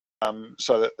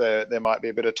so that there might be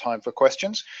a bit of time for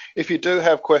questions. If you do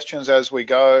have questions as we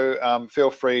go,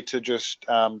 feel free to just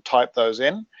type those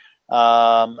in,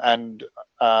 and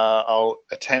I'll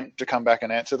attempt to come back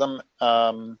and answer them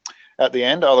at the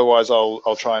end. Otherwise,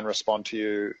 I'll try and respond to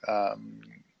you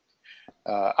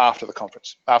after the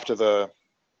conference, after the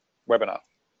webinar.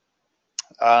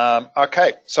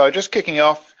 Okay, so just kicking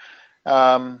off,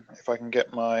 if I can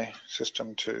get my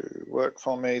system to work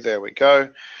for me, there we go.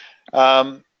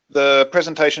 The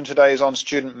presentation today is on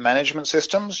student management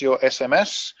systems, your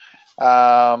SMS,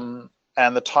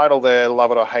 and the title there,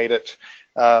 Love It or Hate It,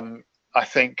 I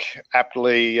think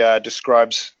aptly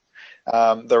describes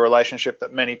the relationship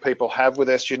that many people have with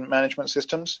their student management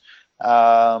systems.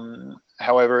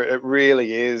 However, it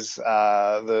really is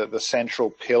the central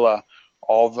pillar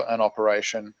of an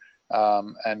operation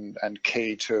and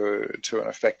key to an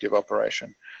effective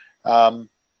operation.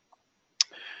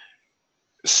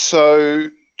 So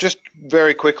just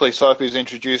very quickly, Sophie's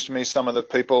introduced me. Some of the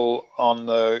people on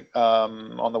the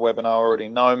webinar already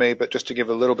know me, but just to give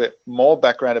a little bit more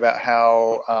background about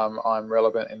how I'm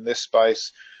relevant in this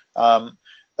space.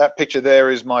 That picture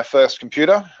there is my first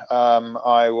computer.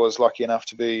 I was lucky enough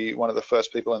to be one of the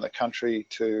first people in the country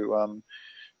to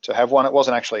have one. It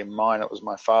wasn't actually mine, it was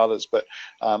my father's, but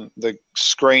the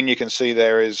screen you can see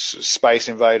there is Space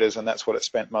Invaders, and that's what it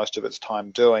spent most of its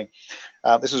time doing.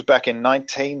 This was back in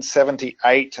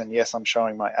 1978, and yes, I'm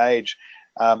showing my age.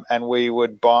 And we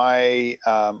would buy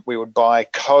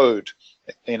code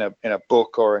in a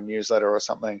book or a newsletter or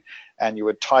something, and you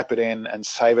would type it in and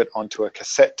save it onto a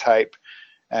cassette tape,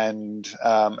 and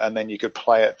then you could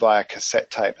play it via cassette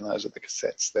tape, and those are the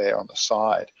cassettes there on the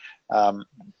side.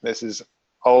 This is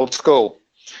old school.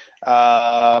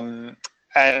 And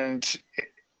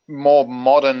more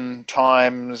modern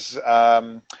times,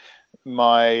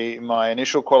 my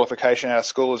initial qualification out of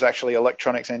school was actually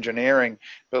electronics engineering,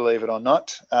 believe it or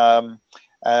not.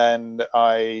 And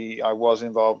I was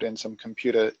involved in some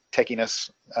computer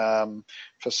techiness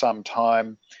for some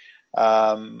time.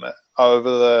 Over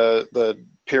the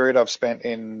period I've spent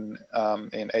in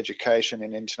education,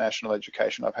 in international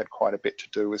education, I've had quite a bit to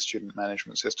do with student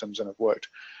management systems, and have worked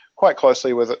quite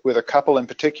closely with a couple in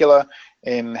particular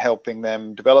in helping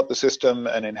them develop the system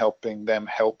and in helping them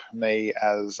help me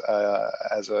as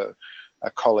a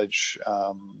college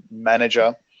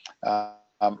manager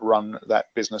run that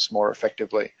business more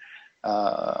effectively.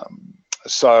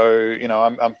 So, you know,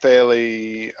 I'm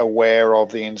fairly aware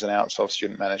of the ins and outs of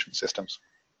student management systems.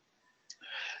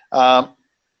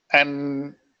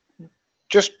 And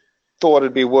just thought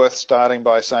it'd be worth starting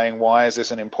by saying, why is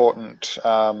this an important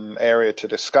area to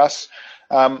discuss?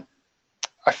 I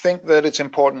think that it's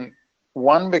important,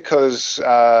 one, because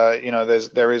you know,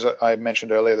 I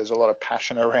mentioned earlier, there's a lot of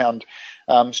passion around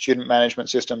student management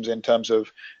systems in terms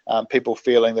of people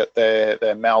feeling that they're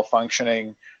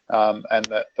malfunctioning, and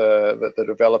that the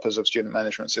developers of student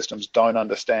management systems don't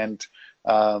understand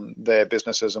their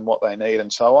businesses and what they need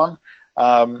and so on.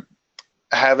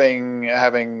 Having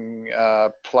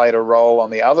played a role on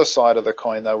the other side of the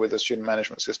coin, though, with the student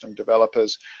management system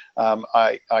developers,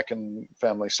 I can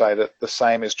firmly say that the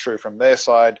same is true from their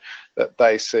side, that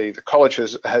they see the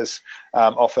colleges as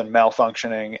often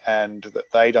malfunctioning and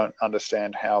that they don't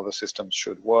understand how the systems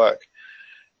should work.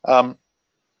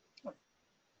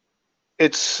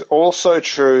 It's also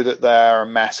true that they are a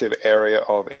massive area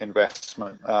of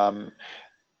investment.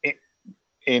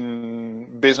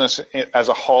 In business as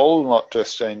a whole, not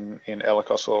just in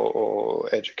ELICOS or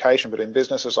education, but in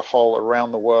business as a whole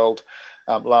around the world,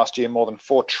 last year more than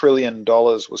 $4 trillion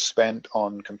was spent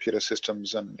on computer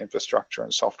systems and infrastructure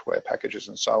and software packages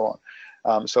and so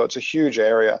on. So it's a huge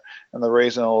area, and the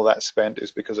reason all that's spent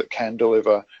is because it can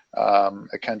deliver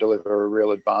a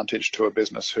real advantage to a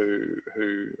business who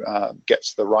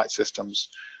gets the right systems.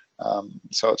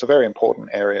 So it's a very important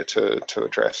area to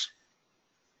address.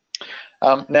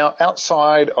 Now,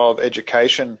 outside of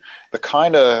education, the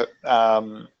kind of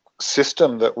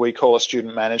system that we call a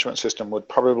student management system would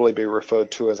probably be referred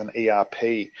to as an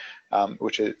ERP,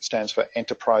 which stands for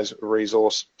Enterprise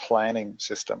Resource Planning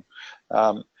System.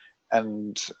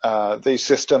 And these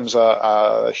systems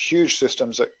are huge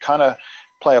systems that kind of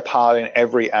play a part in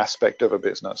every aspect of a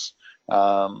business.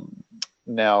 Now,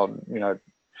 you know,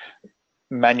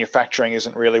 manufacturing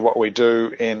isn't really what we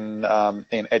do in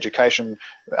education,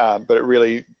 but it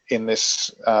really, in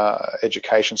this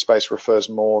education space, refers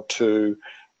more to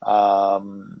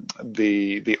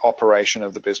the operation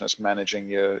of the business, managing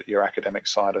your academic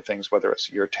side of things, whether it's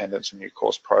your attendance and your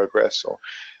course progress, or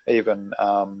even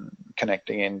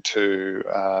connecting into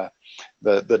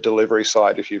the delivery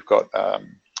side if you've got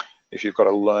If you've got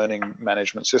a learning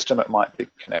management system, it might be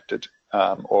connected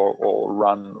or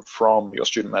run from your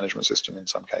student management system in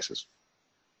some cases.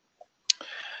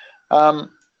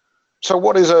 So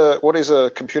what is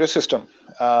a computer system?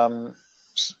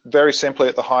 Very simply,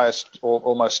 at the highest or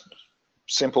almost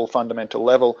simple fundamental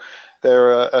level,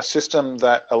 they're a system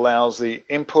that allows the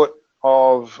input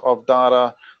of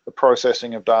data, the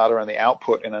processing of data, and the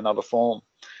output in another form.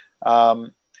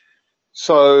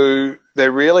 So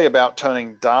they're really about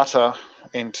turning data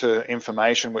into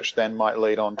information, which then might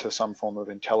lead on to some form of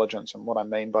intelligence. And what I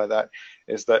mean by that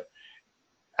is that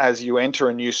as you enter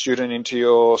a new student into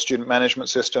your student management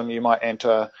system, you might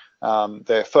enter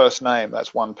their first name.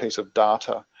 That's one piece of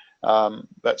data.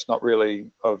 That's not really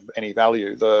of any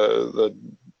value. The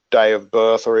day of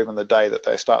birth or even the day that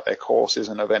they start their course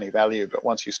isn't of any value. But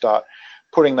once you start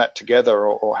putting that together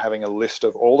or having a list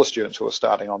of all the students who are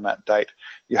starting on that date,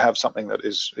 you have something that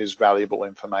is valuable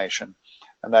information.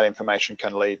 And that information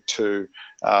can lead to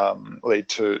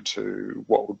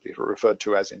what would be referred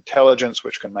to as intelligence,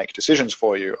 which can make decisions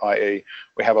for you, i.e.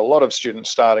 we have a lot of students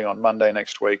starting on Monday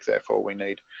next week, therefore we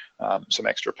need some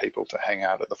extra people to hang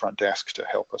out at the front desk to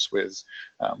help us with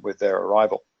their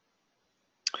arrival.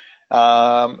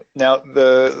 Now,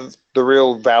 the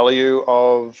real value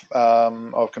of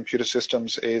computer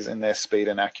systems is in their speed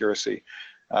and accuracy.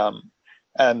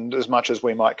 And as much as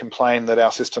we might complain that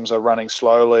our systems are running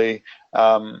slowly,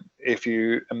 if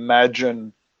you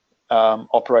imagine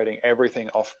operating everything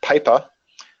off paper,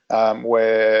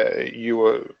 where you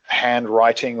were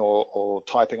handwriting or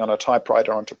typing on a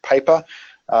typewriter onto paper,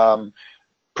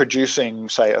 producing,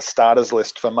 say, a starters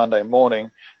list for Monday morning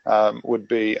would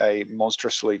be a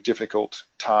monstrously difficult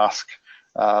task,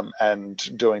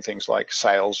 and doing things like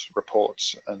sales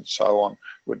reports and so on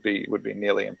would be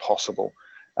nearly impossible.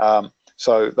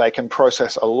 So they can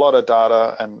process a lot of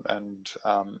data and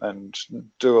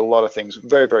do a lot of things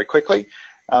very, very quickly,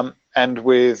 and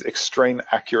with extreme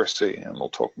accuracy. And we'll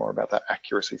talk more about that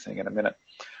accuracy thing in a minute.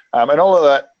 And all of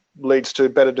that leads to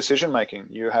better decision making.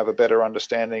 You have a better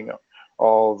understanding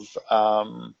of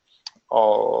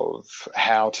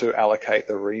how to allocate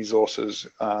the resources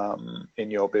in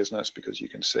your business, because you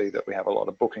can see that we have a lot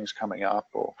of bookings coming up,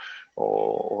 or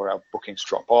our bookings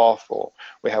drop off, or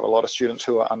we have a lot of students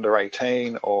who are under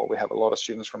 18, or we have a lot of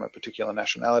students from a particular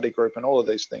nationality group, and all of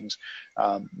these things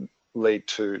lead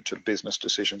to business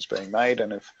decisions being made.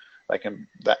 And if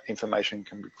that information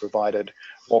can be provided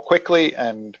more quickly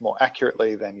and more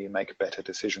accurately, then you make better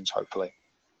decisions, hopefully.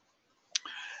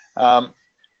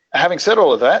 Having said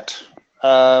all of that,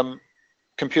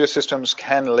 computer systems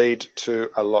can lead to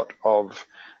a lot of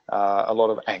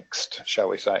angst, shall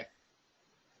we say.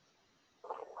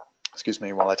 Excuse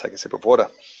me while I take a sip of water.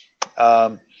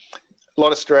 A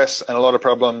lot of stress and a lot of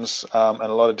problems and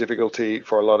a lot of difficulty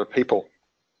for a lot of people.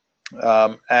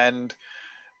 And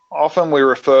often we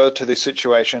refer to this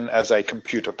situation as a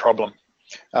computer problem.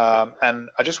 And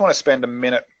I just want to spend a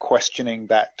minute questioning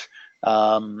that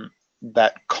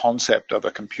concept of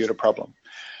a computer problem.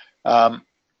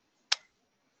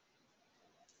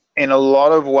 In a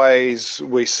lot of ways,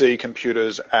 we see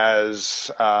computers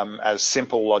as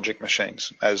simple logic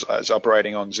machines, as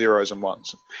operating on zeros and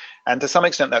ones, and to some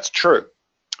extent that's true.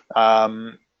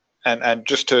 And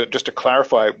just to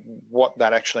clarify what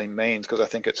that actually means, because I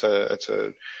think it's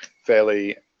a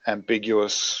fairly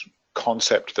ambiguous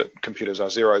concept that computers are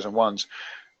zeros and ones.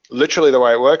 Literally, the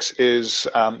way it works is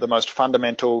the most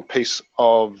fundamental piece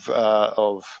of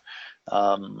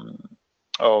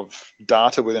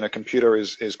data within a computer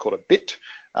is called a bit,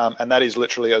 and that is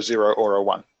literally a 0 or a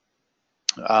 1.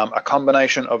 A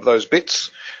combination of those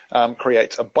bits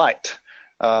creates a byte,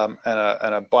 and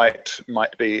a byte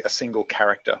might be a single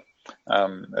character.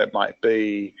 It might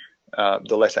be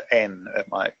the letter N. It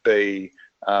might be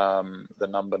the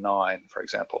number 9, for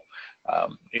example.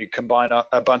 You combine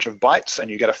a bunch of bytes and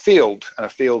you get a field, and a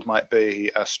field might be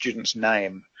a student's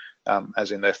name,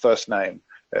 as in their first name.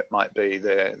 It might be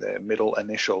their middle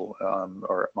initial,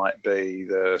 or it might be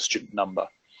the student number.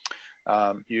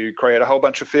 You create a whole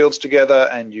bunch of fields together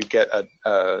and you get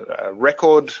a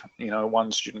record,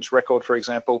 one student's record, for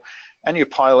example, and you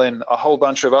pile in a whole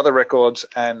bunch of other records,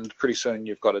 and pretty soon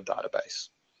you've got a database.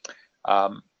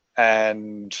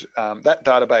 That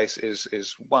database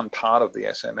is one part of the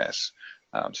SMS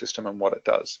system and what it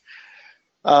does.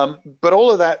 But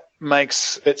all of that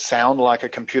makes it sound like a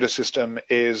computer system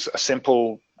is a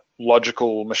simple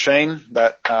logical machine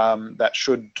that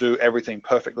should do everything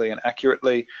perfectly and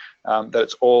accurately, that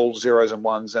it's all zeros and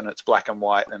ones and it's black and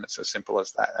white and it's as simple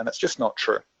as that. And it's just not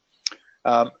true.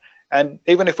 And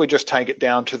even if we just take it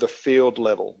down to the field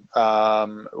level,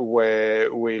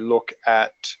 where we look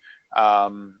at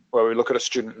where we look at a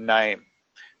student name.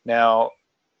 Now,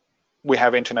 we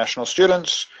have international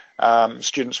students.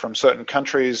 Students from certain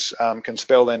countries can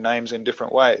spell their names in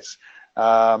different ways.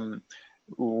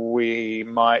 We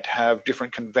might have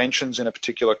different conventions in a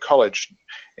particular college.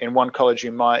 In one college,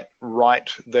 you might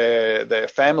write their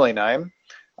family name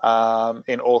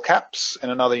in all caps. In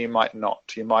another, you might not.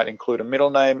 You might include a middle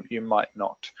name, you might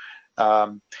not.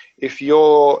 If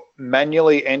you're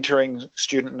manually entering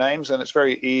student names, then it's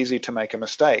very easy to make a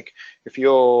mistake. If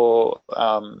your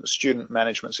student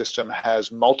management system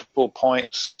has multiple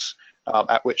points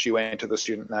at which you enter the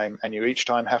student name, and you each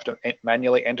time have to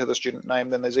manually enter the student name,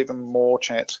 then there's even more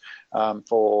chance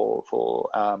for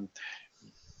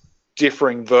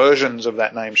differing versions of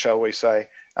that name, shall we say,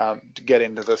 to get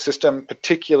into the system,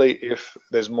 particularly if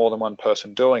there's more than one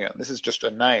person doing it. This is just a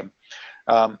name.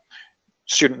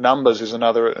 Student numbers is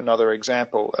another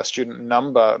example. A student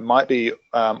number might be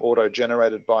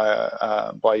auto-generated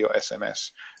by your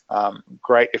SMS.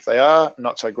 Great if they are,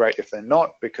 not so great if they're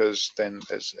not, because then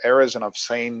there's errors. And I've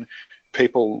seen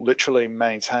people literally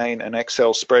maintain an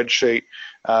Excel spreadsheet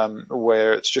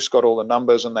where it's just got all the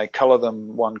numbers, and they color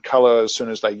them one color as soon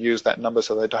as they use that number,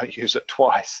 so they don't use it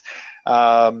twice.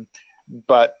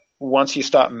 But once you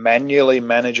start manually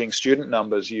managing student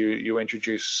numbers, you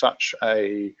introduce such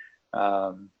an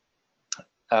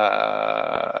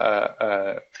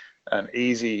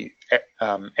easy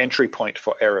entry point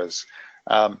for errors.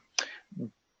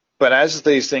 But as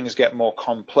these things get more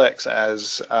complex,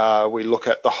 as we look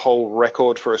at the whole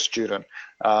record for a student,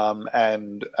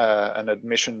 and an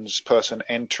admissions person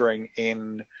entering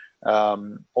in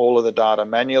all of the data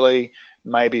manually,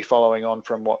 maybe following on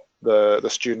from what the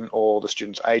student or the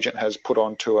student's agent has put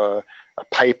onto a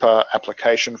paper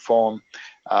application form.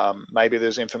 Maybe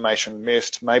there's information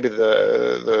missed. Maybe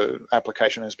the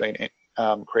application has been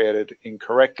created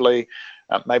incorrectly.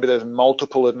 Maybe there's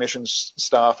multiple admissions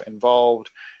staff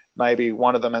involved. Maybe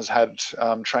one of them has had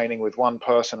training with one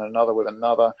person, another with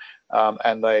another,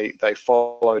 and they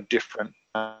follow different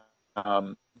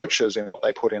approaches in what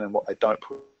they put in and what they don't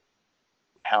put in,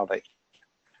 how they.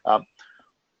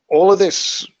 All of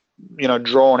this,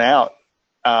 drawn out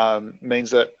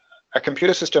means that a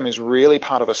computer system is really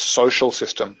part of a social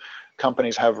system.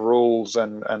 Companies have rules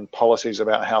and policies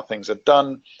about how things are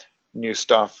done. New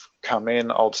stuff come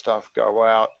in, old stuff go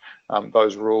out.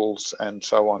 Those rules and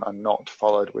so on are not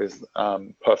followed with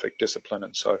perfect discipline,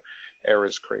 and so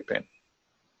errors creep in.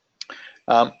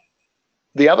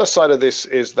 The other side of this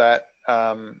is that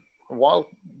while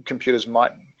computers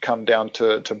might come down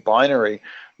to binary,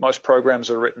 most programs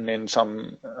are written in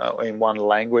in one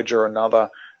language or another,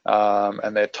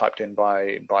 and they're typed in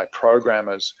by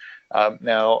programmers.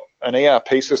 Now, an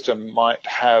ERP system might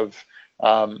have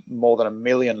more than 1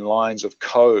 million lines of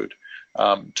code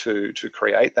to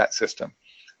create that system.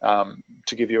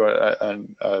 To give you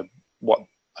an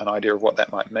idea of what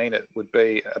that might mean, it would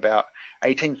be about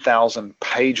 18,000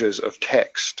 pages of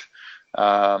text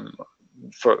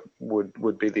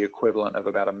would be the equivalent of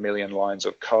about 1 million lines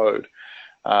of code.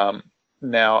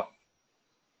 Now,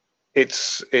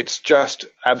 it's just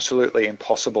absolutely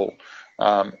impossible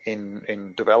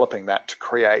in developing that to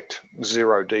create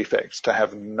zero defects, to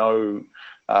have no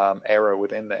error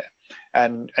within there.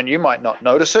 And you might not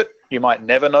notice it, you might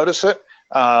never notice it.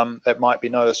 It might be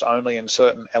noticed only in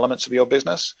certain elements of your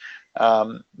business.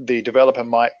 The developer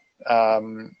might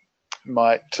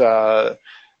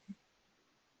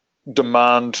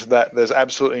demand that there's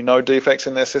absolutely no defects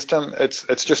in their system.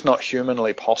 It's just not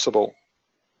humanly possible.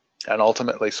 And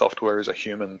ultimately, software is a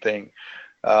human thing.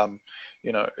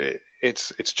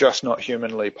 It's just not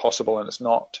humanly possible, and it's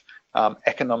not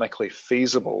economically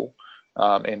feasible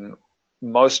in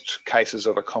most cases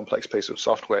of a complex piece of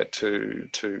software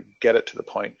to get it to the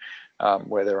point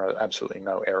where there are absolutely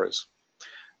no errors.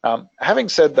 Having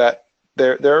said that,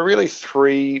 there are really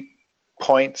 3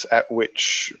 points at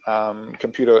which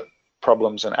computer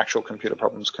problems and actual computer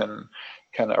problems can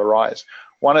arise.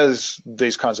 One is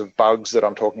these kinds of bugs that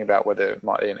I'm talking about, where there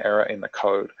might be an error in the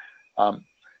code.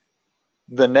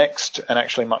 The next, and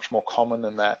actually much more common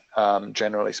than that,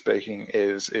 generally speaking,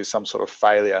 is some sort of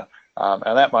failure.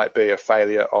 And that might be a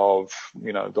failure of,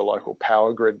 the local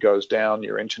power grid goes down,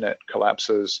 your internet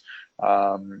collapses,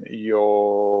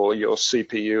 your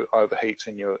CPU overheats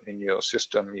in your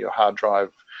system, your hard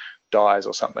drive dies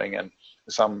or something, and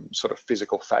some sort of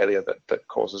physical failure that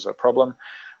causes a problem.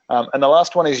 And the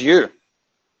last one is you,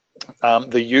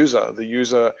 the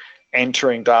user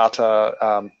entering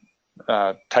data,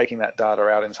 taking that data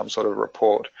out in some sort of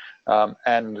report.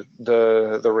 And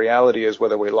the reality is,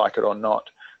 whether we like it or not,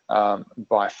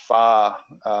 by far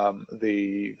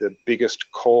the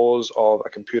biggest cause of a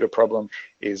computer problem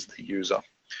is the user.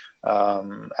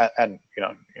 And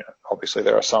obviously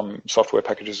there are some software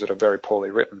packages that are very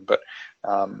poorly written, but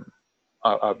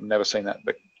I've never seen that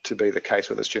to be the case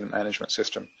with a student management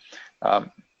system.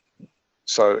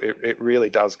 So it really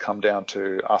does come down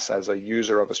to us as a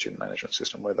user of a student management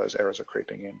system where those errors are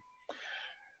creeping in.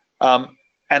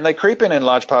 And they creep in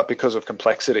large part because of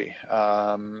complexity.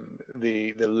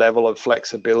 The level of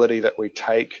flexibility that we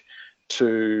take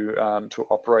to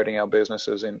operating our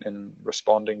businesses in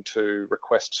responding to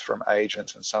requests from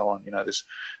agents and so on. This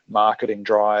marketing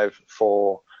drive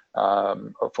for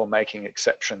making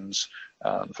exceptions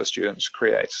for students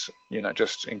creates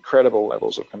just incredible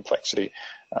levels of complexity.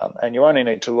 And you only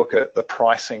need to look at the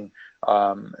pricing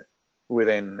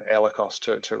within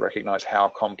ELICOS to recognize how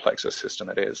complex a system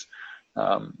it is.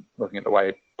 Looking at the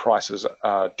way prices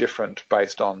are different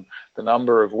based on the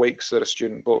number of weeks that a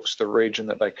student books, the region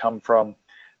that they come from,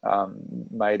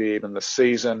 maybe even the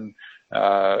season.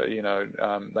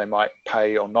 They might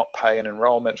pay or not pay an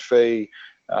enrollment fee,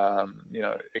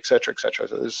 et cetera, et cetera.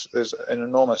 So there's an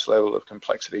enormous level of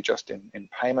complexity just in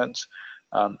payments,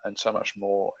 and so much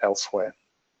more elsewhere.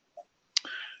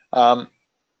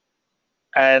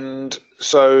 And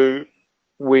so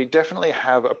we definitely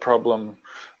have a problem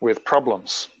with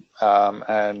problems.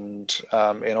 In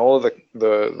all of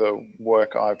the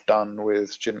work I've done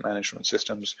with student management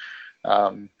systems,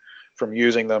 from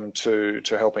using them to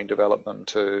helping develop them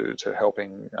to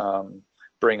helping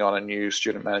bring on a new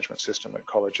student management system at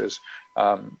colleges,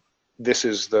 this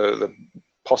is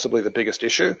possibly the biggest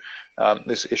issue,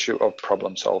 this issue of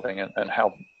problem solving and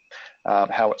how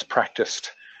it's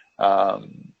practiced.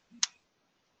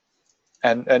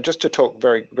 And just to talk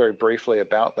very, very briefly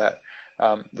about that,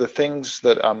 the things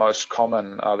that are most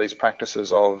common are these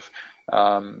practices of,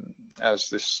 as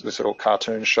this little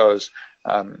cartoon shows,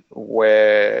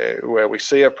 where we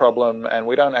see a problem and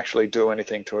we don't actually do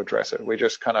anything to address it. We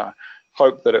just kind of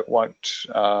hope that it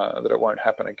won't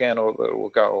happen again, or that it will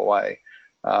go away.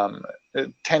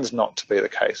 It tends not to be the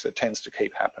case. It tends to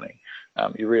keep happening.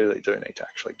 You really do need to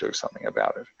actually do something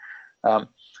about it.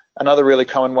 Another really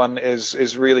common one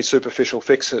is really superficial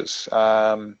fixes.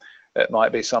 It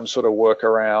might be some sort of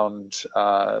workaround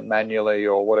manually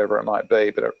or whatever it might be,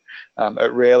 but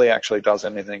it rarely actually does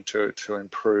anything to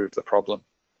improve the problem.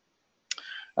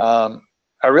 A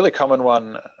really common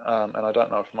one, and I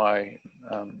don't know if my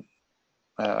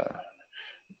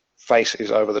face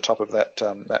is over the top of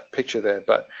that picture there,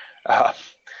 but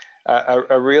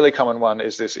a really common one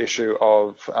is this issue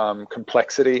of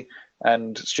complexity.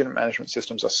 And student management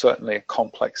systems are certainly a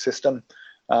complex system.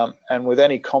 And with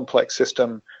any complex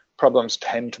system, problems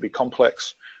tend to be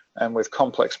complex. And with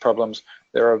complex problems,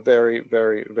 there are very,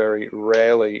 very, very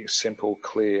rarely simple,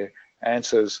 clear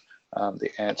answers.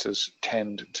 The answers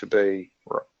tend to be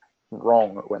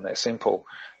wrong when they're simple.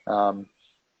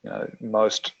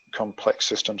 Most complex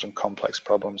systems and complex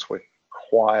problems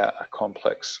require a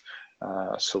complex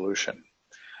solution.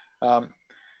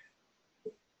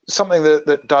 Something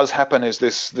that does happen is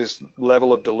this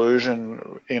level of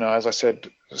delusion. As I said,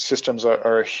 systems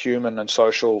are a human and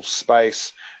social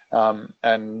space,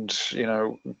 and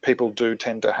people do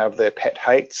tend to have their pet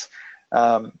hates,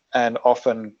 and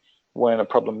often when a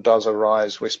problem does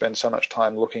arise, we spend so much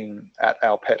time looking at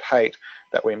our pet hate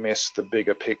that we miss the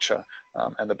bigger picture,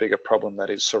 and the bigger problem that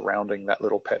is surrounding that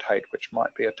little pet hate, which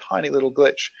might be a tiny little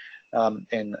glitch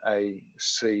in a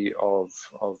sea of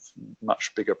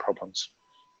much bigger problems.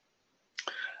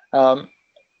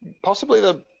 Possibly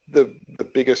the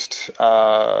biggest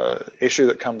issue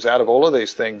that comes out of all of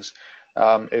these things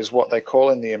is what they call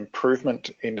in the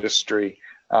improvement industry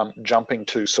jumping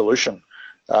to solution.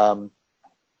 I'll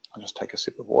just take a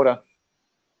sip of water.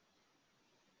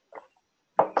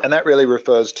 And that really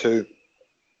refers to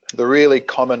the really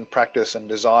common practice and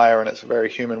desire, and it's a very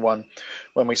human one,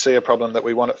 when we see a problem that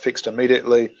we want it fixed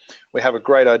immediately, we have a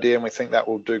great idea and we think that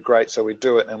will do great, so we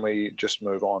do it and we just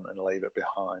move on and leave it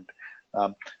behind.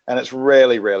 And it's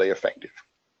rarely, rarely effective.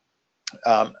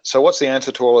 So what's the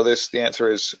answer to all of this? The answer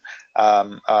is,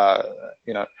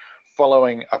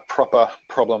 following a proper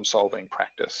problem-solving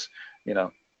practice.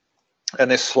 And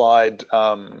this slide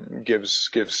gives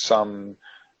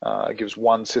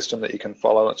one system that you can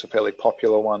follow. It's a fairly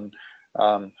popular one,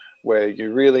 where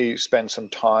you really spend some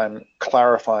time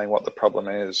clarifying what the problem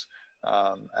is,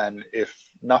 and if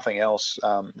nothing else,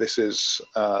 this is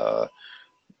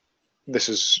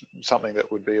something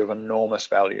that would be of enormous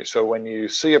value. So when you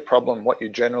see a problem, what you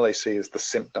generally see is the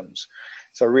symptoms.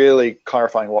 So really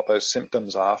clarifying what those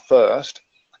symptoms are first,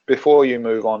 before you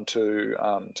move on to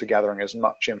gathering as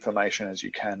much information as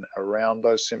you can around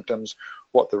those symptoms,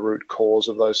 what the root cause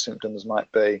of those symptoms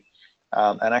might be,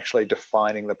 and actually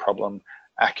defining the problem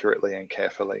accurately and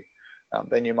carefully.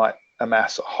 Then you might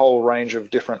amass a whole range of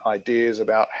different ideas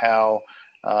about how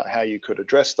you could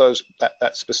address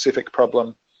that specific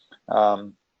problem.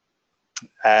 And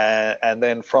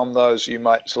then from those, you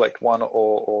might select one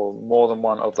or more than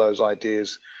one of those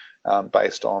ideas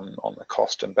based on the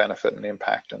cost and benefit and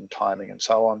impact and timing and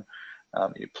so on.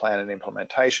 You plan an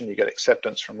implementation, you get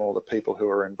acceptance from all the people who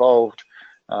are involved,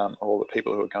 all the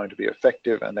people who are going to be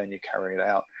effective, and then you carry it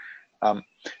out.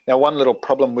 Now, one little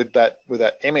problem with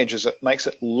that image is it makes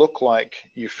it look like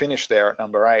you finish there at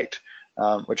number 8,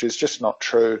 which is just not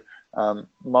true.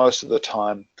 Most of the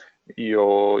time,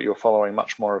 you're following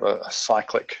much more of a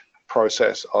cyclic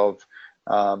process of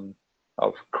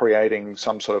creating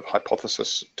some sort of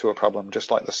hypothesis to a problem,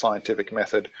 just like the scientific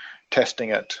method, testing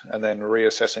it and then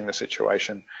reassessing the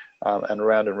situation, and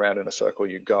round in a circle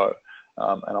you go.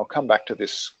 And I'll come back to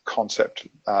this concept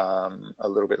a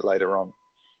little bit later on.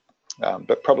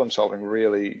 But problem solving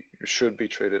really should be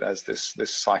treated as this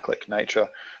cyclic nature,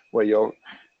 where you're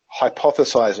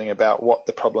hypothesizing about what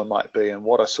the problem might be and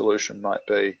what a solution might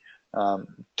be,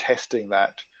 testing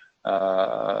that,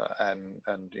 and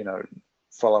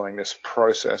following this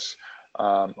process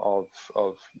of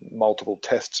multiple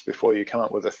tests before you come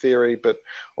up with a theory, but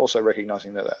also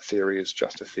recognizing that theory is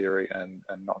just a theory and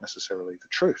not necessarily the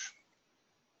truth.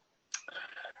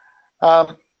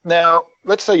 Now,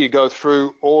 let's say you go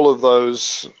through all of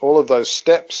those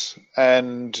steps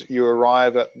and you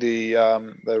arrive at the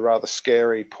rather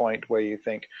scary point where you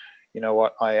think, you know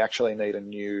what, I actually need a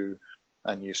new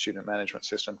student management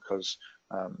system, because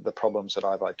the problems that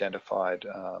I've identified,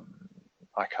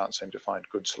 I can't seem to find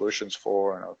good solutions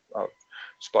for, and I've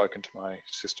spoken to my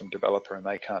system developer and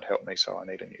they can't help me, so I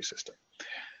need a new system.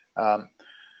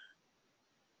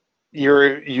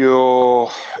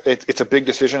 It's a big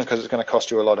decision because it's going to cost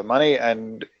you a lot of money,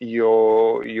 and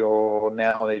you're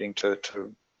now needing to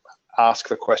ask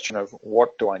the question of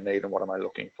what do I need and what am I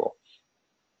looking for.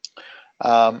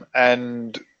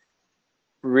 And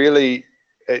really,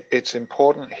 it's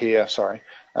important here.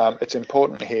 It's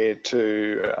important here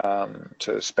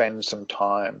to spend some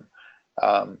time.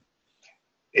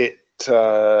 It's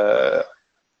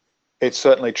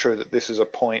certainly true that this is a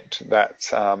point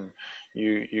that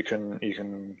you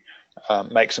can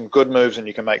make some good moves and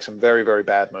you can make some very, very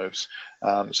bad moves.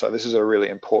 So this is a really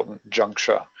important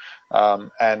juncture.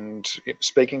 And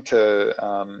speaking to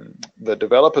the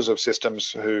developers of systems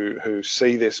who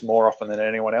see this more often than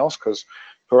anyone else, because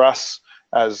for us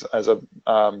as a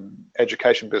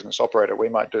education business operator, we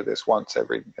might do this once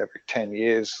every 10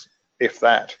 years, if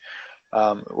that.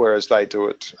 Whereas they do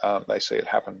it, they see it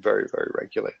happen very, very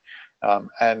regularly.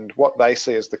 And what they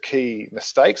see as the key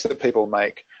mistakes that people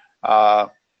make are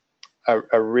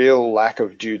a real lack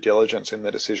of due diligence in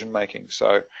the decision making.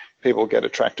 So people get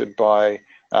attracted by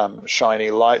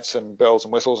shiny lights and bells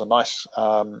and whistles and nice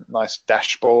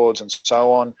dashboards and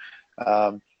so on.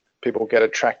 People get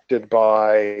attracted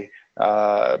by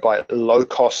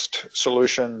low-cost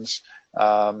solutions,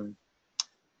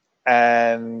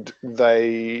 and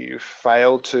they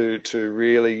fail to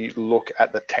really look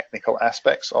at the technical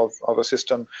aspects of a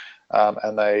system,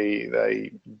 and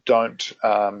they don't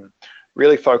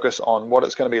really focus on what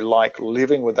it's going to be like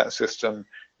living with that system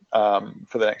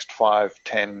for the next 5,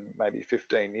 10, maybe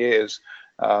 15 years,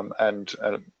 and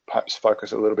perhaps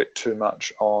focus a little bit too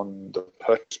much on the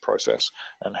purchase process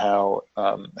and how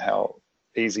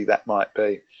easy that might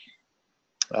be.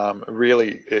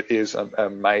 Really, it is a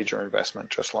major investment,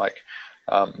 just like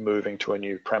moving to a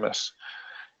new premise.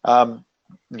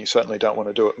 You certainly don't want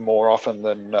to do it more often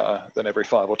than every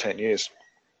 5 or 10 years.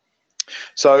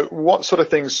 So what sort of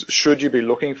things should you be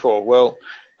looking for? Well,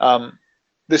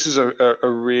 this is a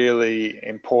really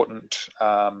important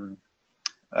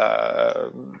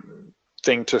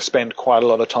thing to spend quite a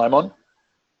lot of time on.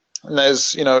 And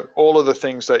there's, all of the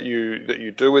things that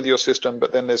you do with your system,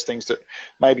 but then there's things that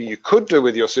maybe you could do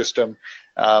with your system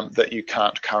that you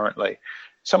can't currently.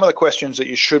 Some of the questions that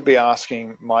you should be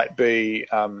asking might be,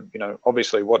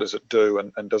 obviously, what does it do,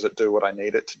 and does it do what I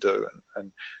need it to do?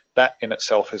 And that in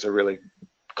itself is a really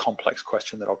complex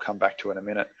question that I'll come back to in a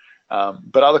minute.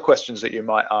 But other questions that you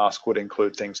might ask would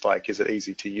include things like, is it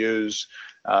easy to use?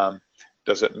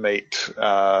 Does it meet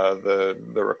the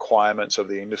requirements of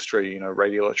the industry,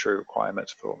 regulatory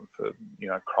requirements for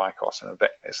CRICOS and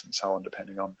VETNIS and so on,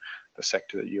 depending on the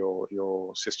sector that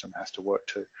your system has to work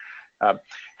to.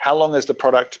 How long has the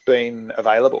product been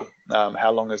available?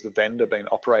 How long has the vendor been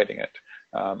operating it?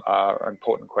 Are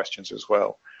important questions as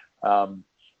well.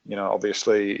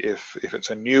 Obviously, if it's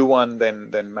a new one,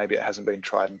 then maybe it hasn't been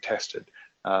tried and tested.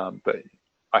 But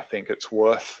I think it's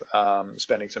worth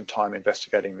spending some time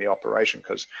investigating the operation,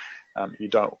 because you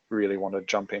don't really want to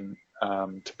jump in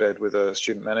to bed with a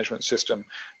student management system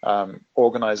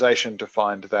organization to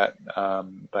find that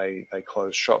they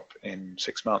close shop in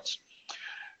 6 months.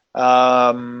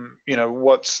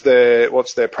 What's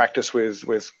their practice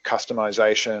with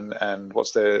customization, and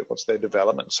what's their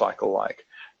development cycle like?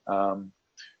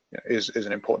 Is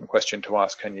an important question to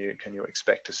ask. Can you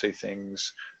expect to see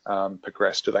things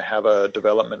progress? Do they have a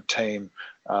development team?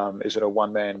 Is it a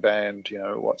one-man band?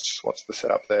 What's the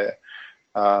setup there?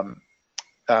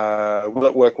 Will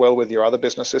it work well with your other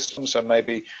business systems? So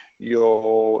maybe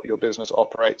your business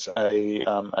operates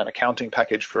an accounting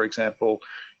package, for example.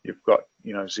 You've got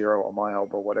Xero or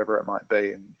MyOb or whatever it might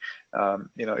be, and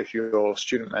if your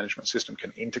student management system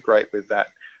can integrate with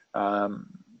that,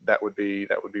 that would be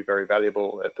very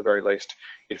valuable, at the very least,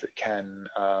 if it can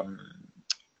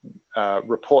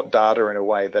report data in a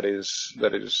way that is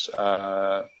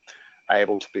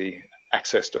able to be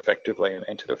accessed effectively and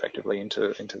entered effectively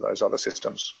into those other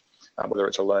systems, whether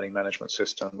it's a learning management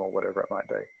system or whatever it might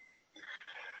be.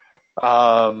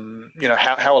 How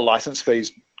are license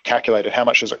fees calculated? How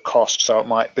much does it cost? So it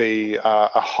might be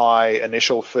a high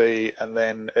initial fee, and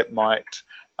then it might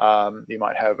you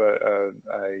might have a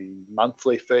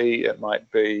monthly fee. It might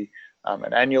be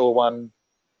an annual one.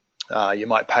 You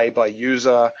might pay by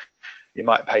user. You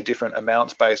might pay different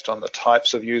amounts based on the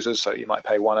types of users. So you might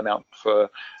pay one amount for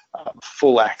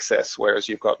full access, whereas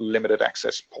you've got limited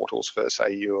access portals for,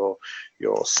 say, your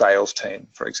sales team,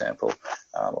 for example,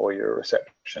 or your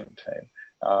reception team,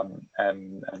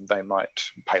 and they might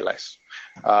pay less.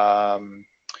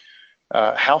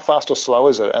 How fast or slow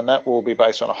is it? And that will be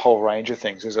based on a whole range of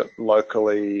things. Is it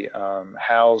locally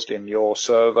housed in your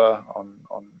server?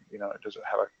 Does it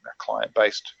have a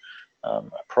client-based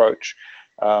approach,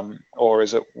 or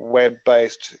is it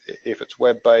web-based? If it's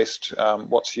web-based,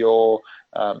 what's your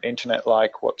internet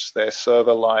like? What's their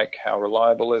server like? How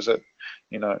reliable is it?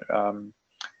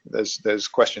 There's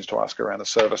questions to ask around the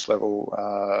service level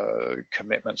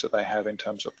commitments that they have in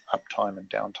terms of uptime and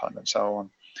downtime and so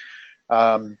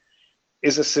on.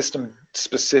 Is a system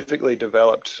specifically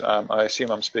developed? I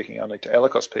assume I'm speaking only to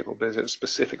ELICOS people, but is it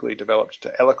specifically developed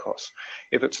to ELICOS?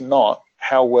 If it's not,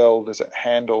 how well does it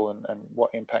handle, and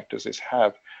what impact does this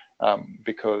have?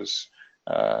 Because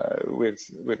with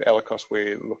ELICOS,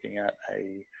 we're looking at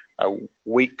a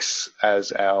weeks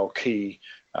as our key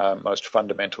most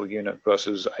fundamental unit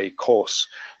versus a course.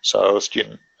 So a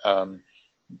student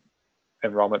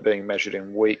enrollment being measured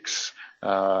in weeks,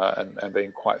 and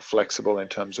being quite flexible in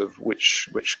terms of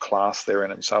which class they're in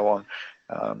and so on,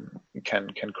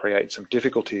 can create some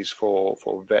difficulties for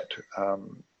vet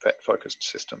focused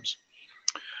systems.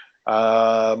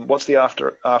 What's the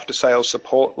after sales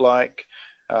support like?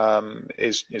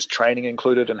 Is training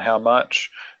included, and how much?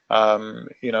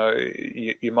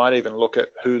 You might even look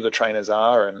at who the trainers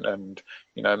are, and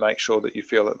make sure that you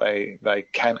feel that they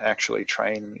can actually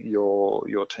train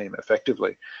your team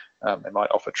effectively. They might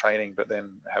offer training, but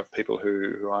then have people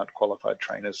who aren't qualified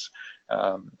trainers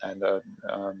and are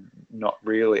not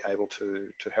really able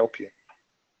to help you.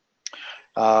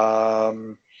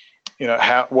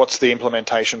 What's the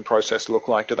implementation process look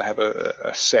like? Do they have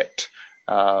a set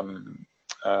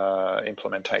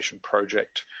implementation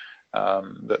project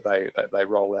that they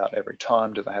roll out every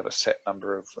time? Do they have a set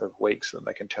number of weeks that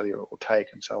they can tell you it will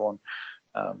take, and so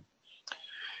on?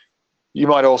 You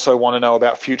might also want to know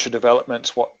about future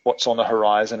developments. What's on the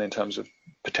horizon in terms of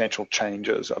potential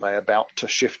changes? Are they about to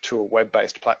shift to a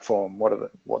web-based platform?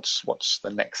 What's the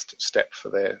next step for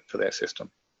their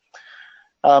system?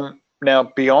 Now,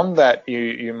 beyond that,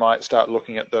 you might start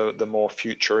looking at the more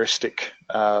futuristic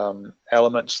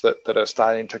elements that are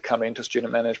starting to come into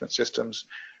student management systems.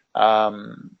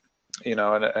 And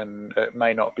it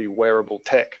may not be wearable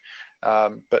tech,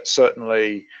 but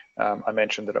certainly I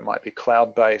mentioned that it might be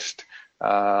cloud-based.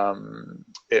 I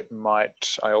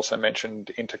also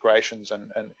mentioned integrations,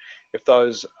 and if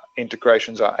those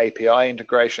integrations are API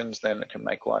integrations, then it can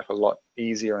make life a lot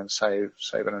easier and save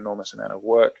an enormous amount of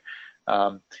work.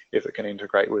 If it can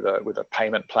integrate with a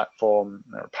payment platform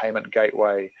or a payment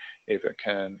gateway, if it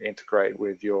can integrate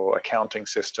with your accounting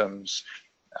systems,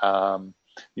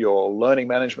 your learning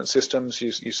management systems,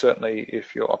 you certainly,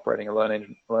 if you're operating a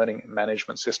learning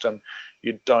management system,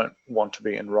 you don't want to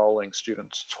be enrolling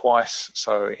students twice,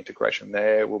 so integration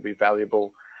there will be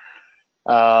valuable.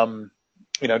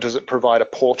 Does it provide a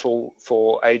portal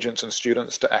for agents and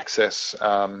students to access,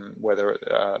 whether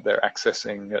they're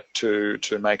accessing it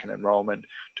to make an enrollment,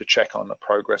 to check on the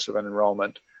progress of an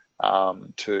enrollment,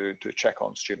 to check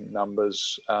on student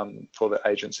numbers for the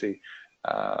agency.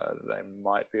 They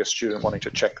might be a student wanting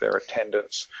to check their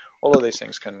attendance. All of these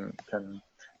things can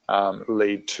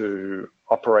lead to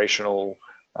operational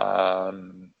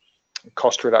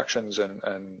cost reductions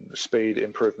and speed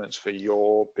improvements for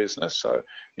your business. So,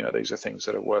 these are things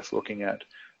that are worth looking at.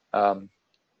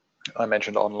 I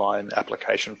mentioned online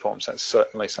application forms. That's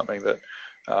certainly something that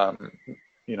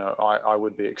I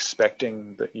would be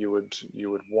expecting that you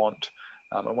would want.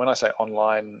 And when I say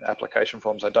online application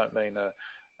forms, I don't mean an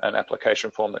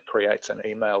application form that creates an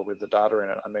email with the data in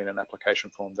it. I mean an application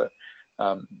form that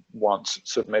once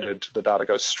submitted, the data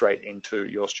goes straight into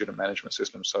your student management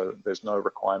system. So there's no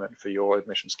requirement for your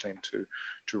admissions team to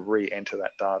re-enter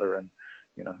that data. And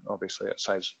obviously it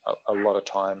saves a lot of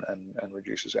time and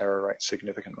reduces error rates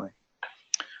significantly.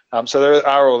 So there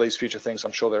are all these future things.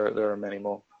 I'm sure there are many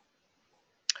more.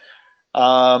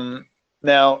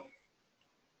 Now,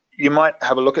 you might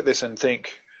have a look at this and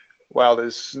think, wow,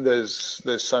 there's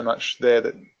so much there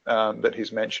that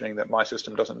he's mentioning that my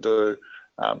system doesn't do.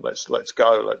 Let's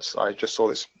go. I just saw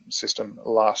this system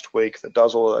last week that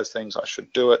does all of those things. I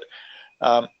should do it.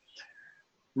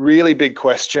 Really big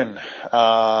question.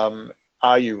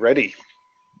 Are you ready?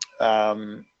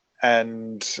 It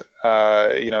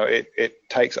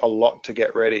takes a lot to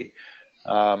get ready.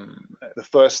 The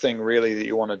first thing really that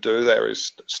you want to do there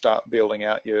is start building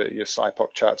out your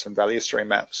SIPOC charts and value stream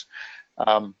maps.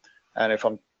 And if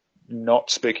I'm not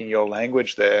speaking your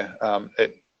language there,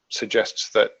 it suggests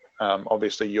that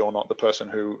obviously you're not the person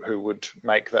who would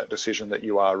make that decision that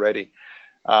you are ready.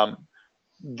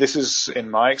 This is, in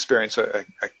my experience, a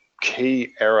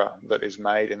key error that is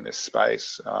made in this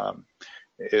space,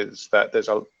 is that there's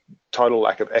a total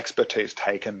lack of expertise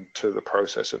taken to the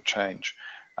process of change.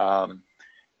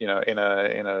 In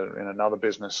another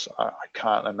business, I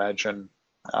can't imagine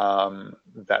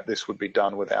that this would be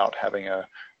done without having a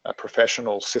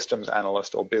professional systems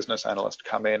analyst or business analyst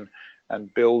come in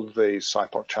and build these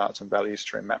SIPOC charts and value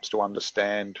stream maps to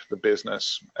understand the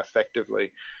business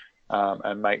effectively,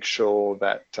 and make sure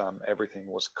that everything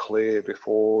was clear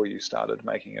before you started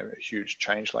making a huge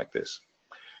change like this.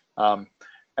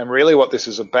 And really what this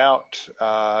is about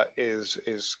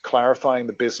is clarifying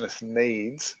the business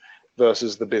needs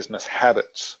versus the business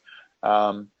habits.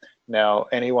 Now,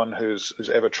 anyone who's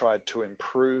ever tried to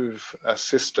improve a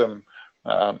system,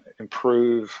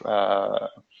 improve a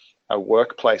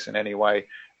workplace in any way,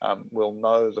 will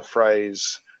know the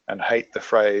phrase and hate the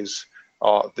phrase,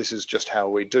 "Oh, this is just how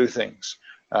we do things,"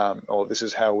 or "This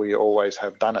is how we always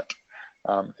have done it.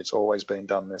 It's always been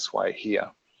done this way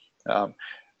here."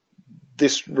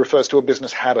 This refers to a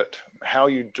business habit. How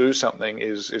you do something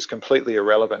is completely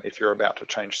irrelevant if you're about to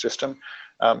change system,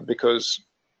 because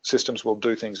systems will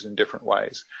do things in different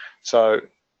ways. So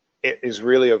it is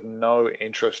really of no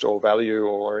interest or value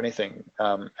or anything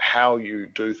how you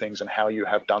do things and how you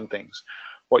have done things.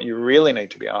 What you really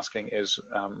need to be asking is,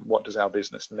 what does our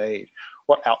business need?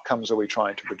 What outcomes are we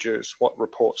trying to produce? What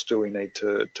reports do we need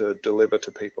to deliver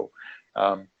to people?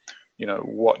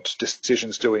 What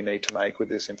decisions do we need to make with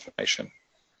this information?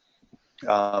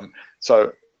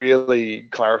 So really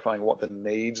clarifying what the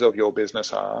needs of your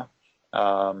business are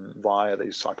via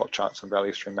these SIPOC charts and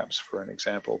value stream maps, for an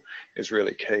example, is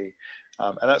really key.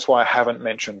 And that's why I haven't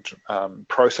mentioned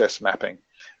process mapping,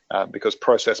 because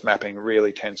process mapping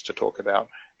really tends to talk about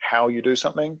how you do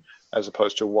something as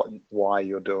opposed to why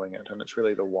you're doing it. And it's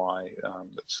really the why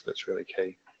that's really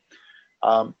key.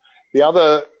 The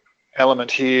other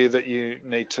element here that you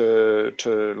need to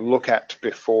look at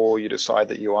before you decide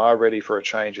that you are ready for a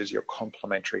change is your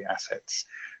complementary assets.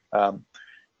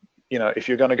 If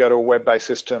you're going to go to a web-based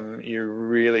system, you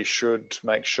really should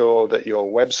make sure that your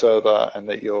web server and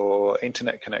that your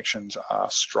internet connections are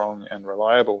strong and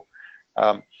reliable.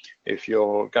 If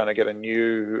you're going to get a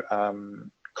new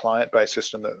client-based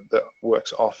system that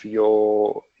works off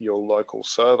your local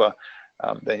server,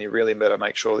 then you really better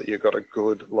make sure that you've got a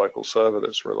good local server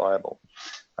that's reliable.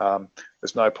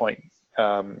 There's no point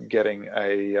getting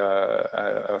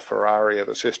a Ferrari of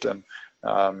a system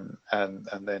and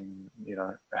then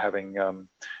having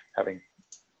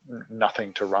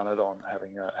nothing to run it on,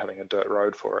 having a dirt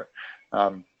road for it.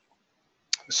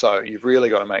 So you've really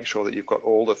got to make sure that you've got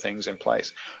all the things in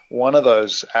place. One of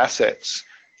those assets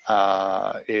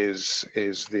is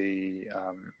the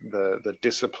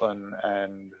discipline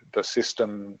and the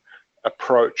system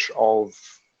approach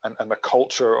and the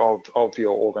culture of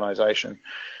your organization.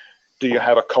 Do you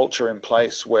have a culture in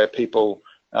place where people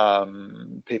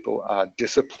are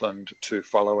disciplined to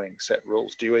following set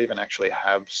rules? Do you even actually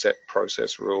have set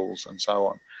process rules and so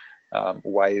on?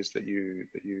 ways that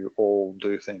you all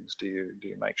do things? Do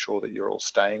you make sure that you're all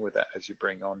staying with that as you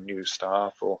bring on new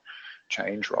staff or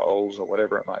change roles or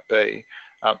whatever it might be?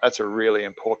 That's a really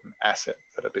important asset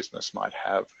that a business might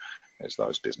have, is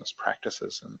those business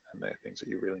practices, and they're things that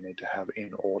you really need to have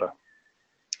in order.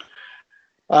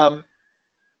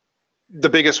 The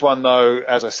biggest one, though,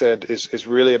 as I said, is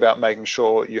really about making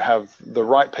sure you have the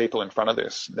right people in front of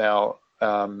this. Now,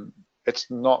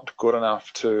 it's not good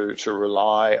enough to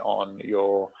rely on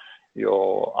your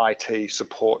IT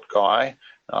support guy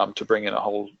to bring in a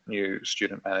whole new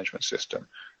student management system.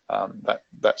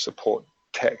 That support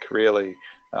tech really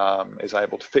is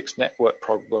able to fix network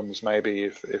problems, maybe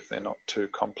if they're not too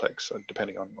complex,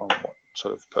 depending on what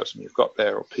sort of person you've got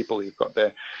there or people you've got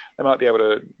there. They might be able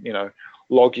to, you know,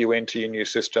 log you into your new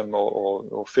system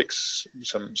or fix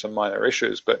some minor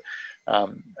issues, but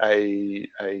a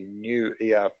new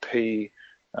ERP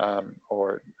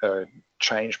or a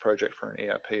change project for an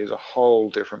ERP is a whole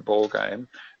different ball game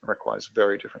and requires a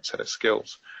very different set of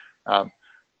skills.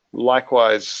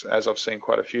 Likewise, as I've seen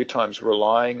quite a few times,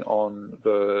 relying on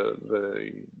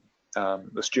the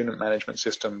student management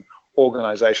system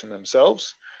organization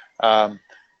themselves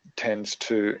tends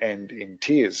to end in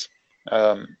tears.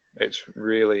 It's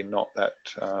really not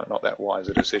that wise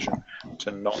a decision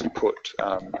to not put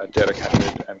a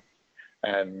dedicated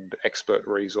and expert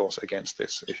resource against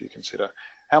this, if you consider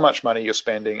how much money you're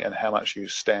spending and how much you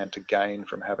stand to gain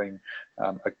from having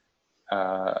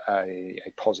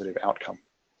a positive outcome.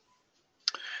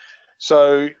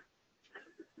 So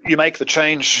you make the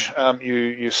change,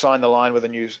 you sign the line with a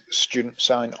new student,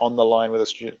 sign on the line with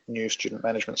a new student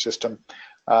management system.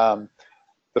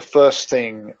 The first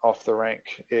thing off the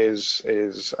rank is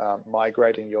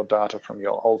migrating your data from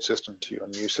your old system to your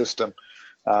new system.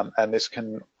 And this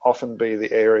can often be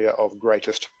the area of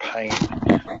greatest pain.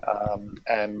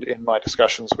 And in my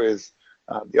discussions with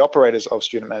the operators of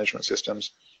student management systems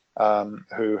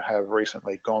who have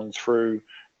recently gone through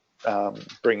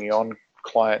bringing on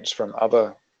clients from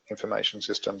other information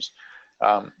systems,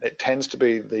 it tends to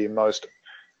be the most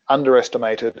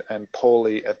underestimated and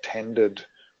poorly attended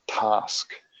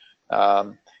task.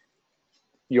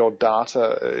 Your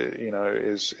data, you know,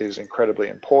 is incredibly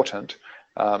important,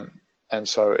 and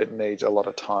so it needs a lot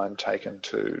of time taken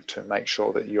to make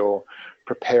sure that you're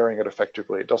preparing it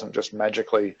effectively. It doesn't just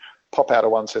magically pop out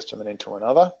of one system and into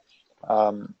another.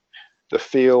 The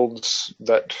fields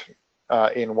that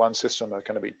in one system are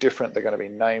going to be different. They're going to be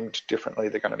named differently.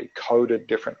 They're going to be coded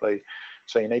differently.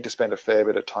 So you need to spend a fair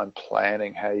bit of time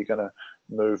planning how you're going to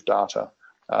move data.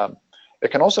 It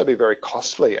can also be very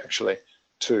costly, actually,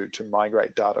 to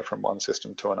migrate data from one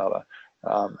system to another.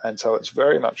 And so it's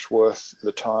very much worth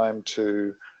the time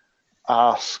to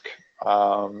ask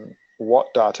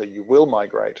what data you will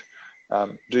migrate.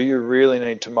 Do you really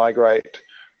need to migrate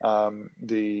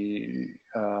the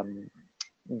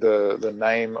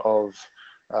name of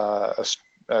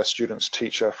a student's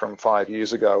teacher from 5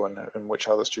 years ago and which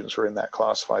other students were in that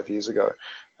class 5 years ago?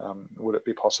 Would it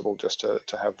be possible just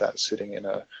to have that sitting in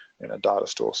a data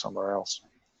store somewhere else?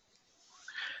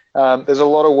 There's a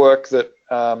lot of work that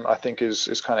I think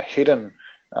is kind of hidden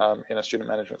in a student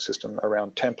management system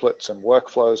around templates and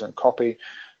workflows and copy.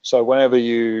 So whenever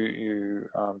you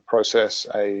process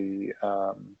a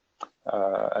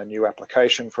new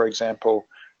application, for example,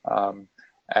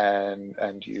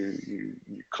 and you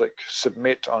click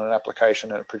submit on an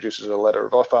application and it produces a letter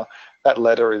of offer, that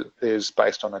letter is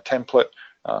based on a template.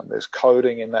 There's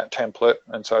coding in that template,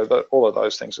 and so all of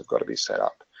those things have got to be set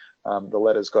up. The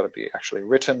letter's got to be actually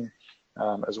written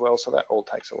as well, so that all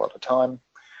takes a lot of time.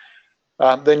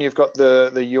 Then you've got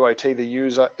the UAT, the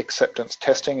user acceptance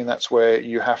testing, and that's where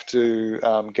you have to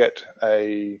get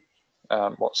a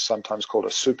what's sometimes called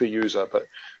a super user, but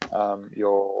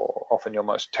often your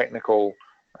most technical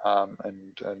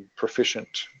and proficient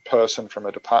person from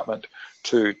a department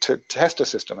to test a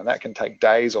system, and that can take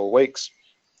days or weeks.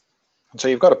 And so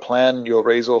you've got to plan your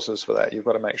resources for that. You've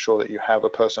got to make sure that you have a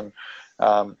person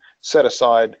set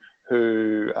aside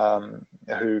who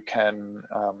can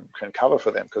cover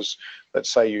for them. Because let's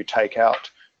say you take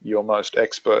out your most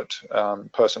expert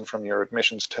person from your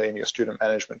admissions team, your student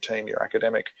management team, your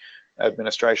academic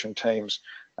administration teams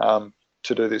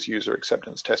to do this user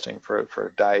acceptance testing for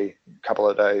a day, a couple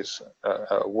of days,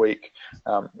 a week.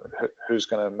 Who's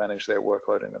going to manage their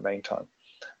workload in the meantime?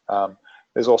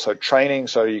 There's also training,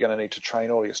 so you're going to need to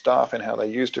train all your staff in how they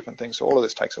use different things. So all of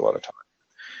this takes a lot of time.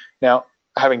 Now,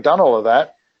 having done all of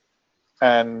that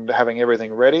and having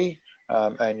everything ready,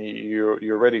 and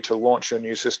you're ready to launch your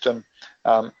new system,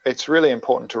 it's really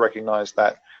important to recognize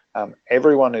that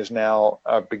everyone is now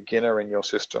a beginner in your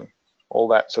system. all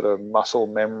that sort of muscle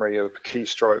memory of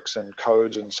keystrokes and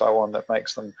codes and so on that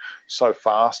makes them so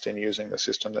fast in using the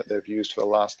system that they've used for the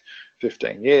last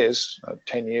 15 years,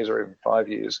 10 years or even 5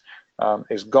 years,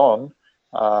 is gone.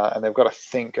 And they've got to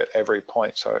think at every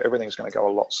point, so everything's going to go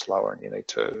a lot slower, and you need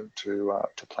to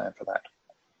plan for that.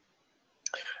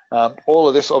 All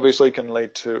of this obviously can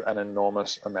lead to an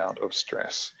enormous amount of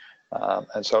stress,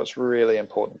 and so it's really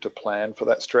important to plan for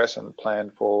that stress and plan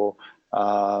for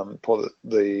the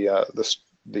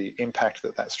impact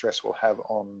that stress will have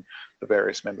on the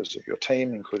various members of your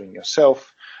team, including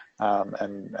yourself,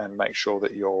 and make sure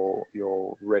that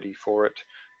you're ready for it,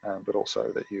 but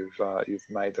also that you've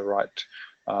made the right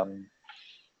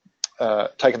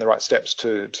taken the right steps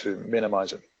to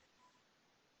minimize it.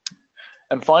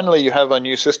 And finally, you have a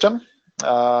new system,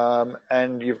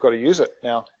 and you've got to use it.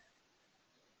 Now,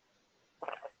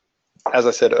 as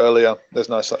I said earlier, there's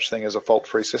no such thing as a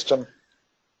fault-free system,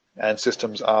 and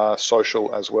systems are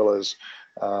social as well as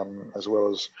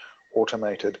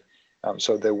automated.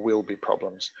 So there will be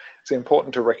problems. It's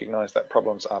important to recognize that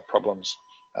problems are problems.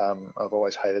 I've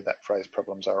always hated that phrase,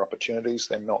 problems are opportunities.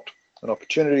 They're not. An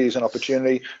opportunity is an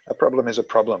opportunity. A problem is a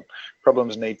problem.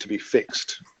 Problems need to be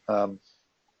fixed.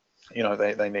 You know,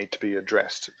 they need to be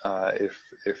addressed if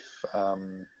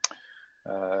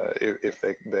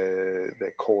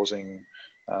they're causing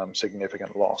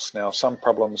significant loss. Now, some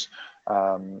problems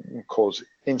cause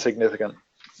insignificant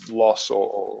loss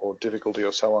or difficulty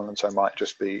or so on, and so might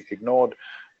just be ignored,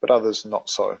 but others not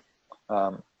so.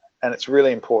 And it's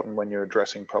really important when you're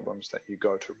addressing problems that you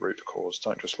go to root cause.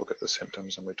 Don't just look at the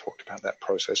symptoms, and we talked about that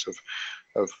process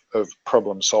of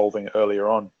problem solving earlier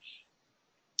on.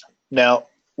 Now,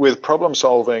 with problem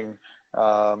solving,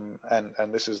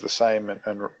 and this is the same,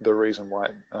 and the reason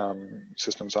why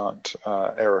systems aren't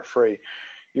error-free,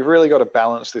 you've really got to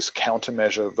balance this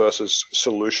countermeasure versus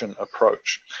solution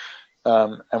approach.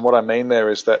 And what I mean there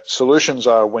is that solutions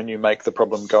are when you make the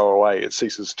problem go away, it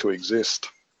ceases to exist,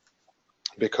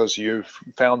 because you've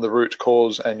found the root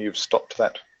cause and you've stopped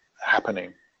that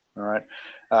happening. All right.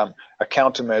 A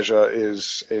countermeasure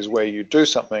is where you do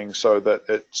something so that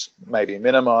it's maybe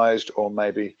minimized, or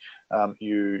maybe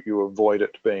you avoid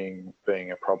it being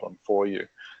a problem for you.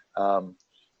 You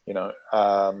know,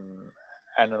 and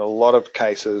in a lot of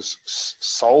cases,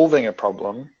 solving a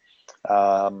problem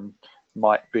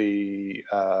might be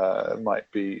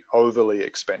overly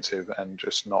expensive and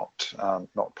just not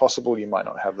possible. You might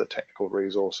not have the technical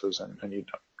resources, and you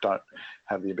don't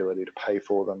have the ability to pay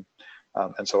for them,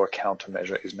 and so a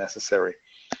countermeasure is necessary.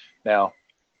 Now,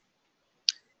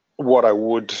 what I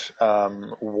would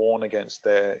warn against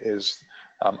there is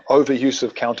overuse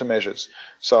of countermeasures.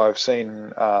 So I've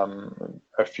seen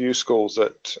a few schools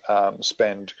that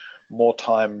spend more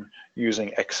time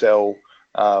using Excel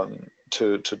to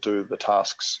do the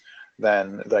tasks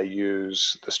than they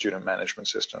use the student management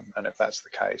system. And if that's the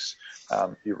case,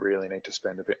 you really need to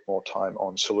spend a bit more time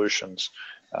on solutions.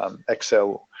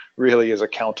 Excel really is a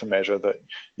countermeasure that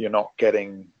you're not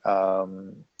getting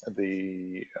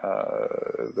the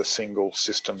single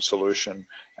system solution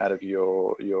out of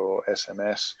your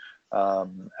SMS,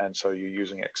 and so you're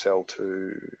using Excel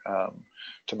to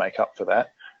make up for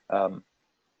that.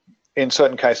 In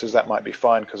certain cases, that might be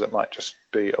fine because it might just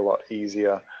be a lot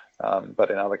easier,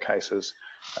 but in other cases,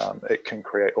 it can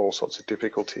create all sorts of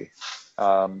difficulty.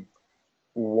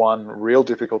 One real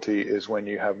difficulty is when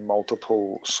you have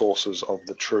multiple sources of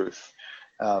the truth,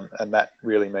 and that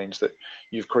really means that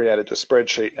you've created a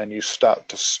spreadsheet and you start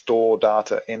to store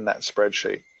data in that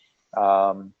spreadsheet.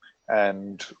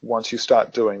 And once you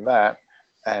start doing that,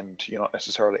 and you're not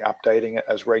necessarily updating it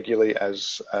as regularly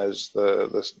as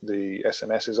the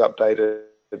SMS is updated,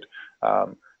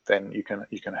 then you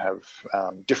can have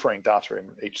differing data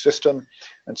in each system,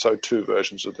 and so two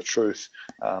versions of the truth,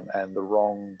 and the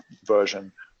wrong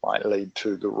version might lead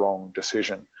to the wrong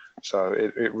decision. So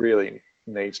it really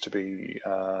needs to be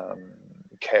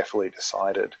carefully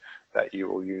decided that you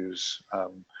will use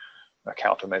a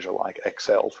countermeasure like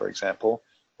Excel, for example,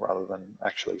 rather than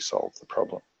actually solve the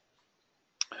problem.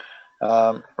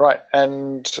 Right,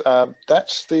 and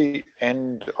that's the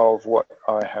end of what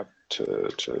I have to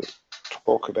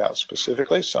talk about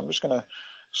specifically. So I'm just going to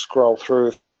scroll through.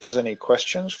 If there's any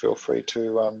questions, feel free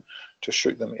to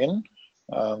shoot them in.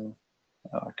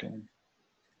 I can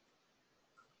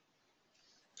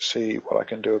see what I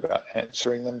can do about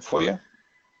answering them for you.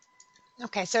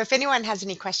 Okay, so if anyone has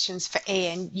any questions for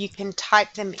Ian, you can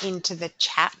type them into the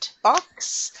chat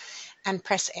box and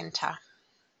press enter.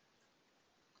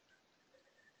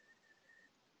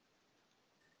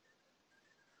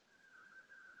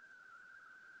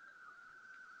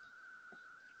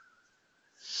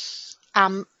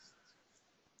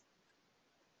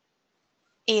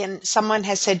 Ian, someone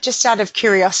has said, just out of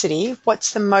curiosity,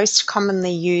 what's the most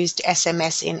commonly used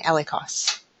SMS in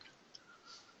Ellicos?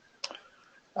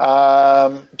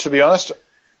 To be honest,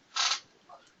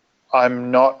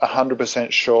 I'm not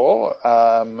 100% sure.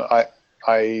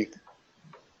 I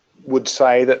would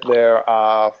say that there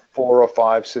are 4 or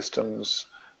 5 systems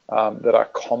that are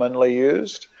commonly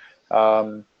used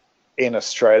in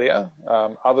Australia.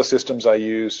 Other systems are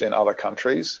used in other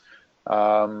countries.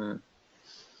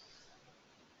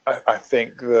 I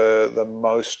think the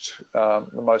most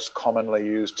commonly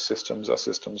used systems are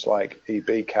systems like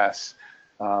eBCAS.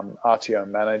 RTO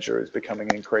Manager is becoming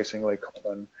increasingly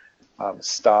common.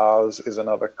 STARS is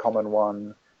another common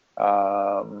one.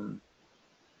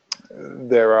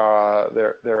 There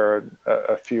are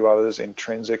a few others.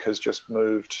 Intrinsic has just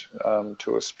moved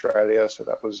to Australia, so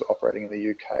that was operating in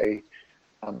the UK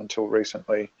until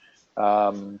recently.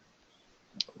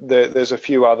 There's a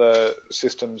few other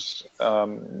systems,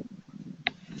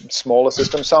 smaller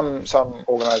systems. Some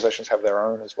organisations have their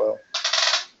own as well,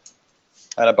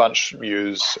 and a bunch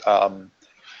use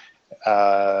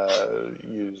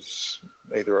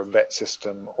either a vet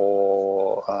system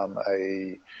or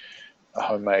a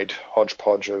homemade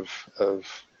hodgepodge of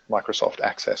Microsoft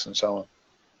Access and so on.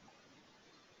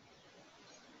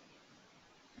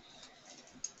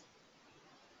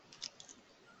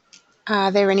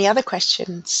 Are there any other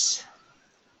questions?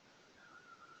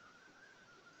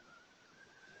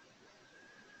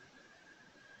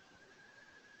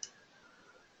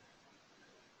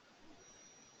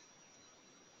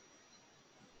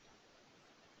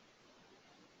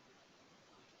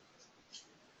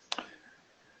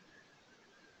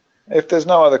 If there's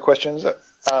no other questions,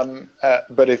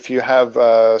 but if you have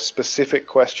a specific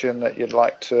question that you'd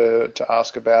like to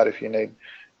ask about, if you need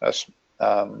us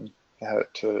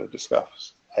to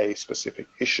discuss a specific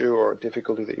issue or a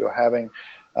difficulty that you're having,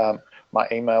 my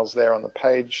email's there on the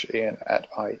page,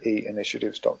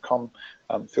 ian@ieinitiatives.com.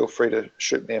 Feel free to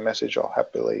shoot me a message. I'll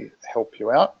happily help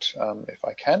you out if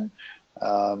I can.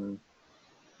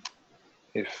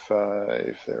 If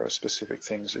there are specific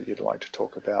things that you'd like to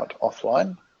talk about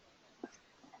offline.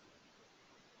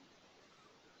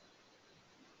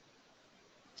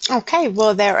 Okay,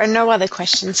 well, there are no other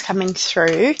questions coming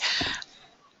through.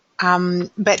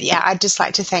 But yeah, I'd just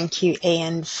like to thank you,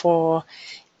 Ian, for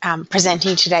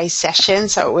presenting today's session.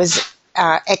 So it was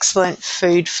excellent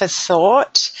food for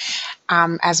thought,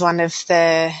 as one of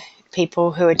the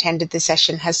people who attended the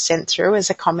session has sent through as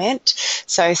a comment.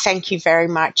 So thank you very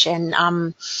much. And,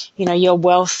 you know, your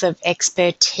wealth of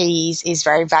expertise is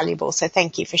very valuable. So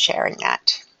thank you for sharing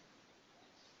that.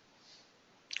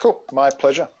 Cool. My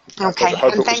pleasure. Okay.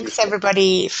 And thanks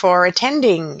everybody for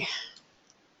attending.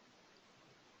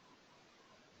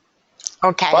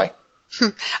 Okay. Bye.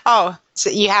 Oh, so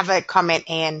you have a comment,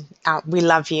 Ian. We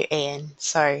love you, Ian.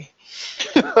 So.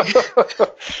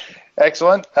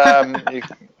 Excellent. I'll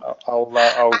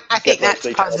I think that's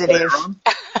positive.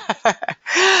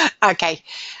 Okay.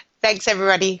 Thanks,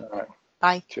 everybody. All right.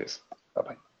 Bye. Cheers.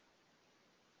 Bye-bye.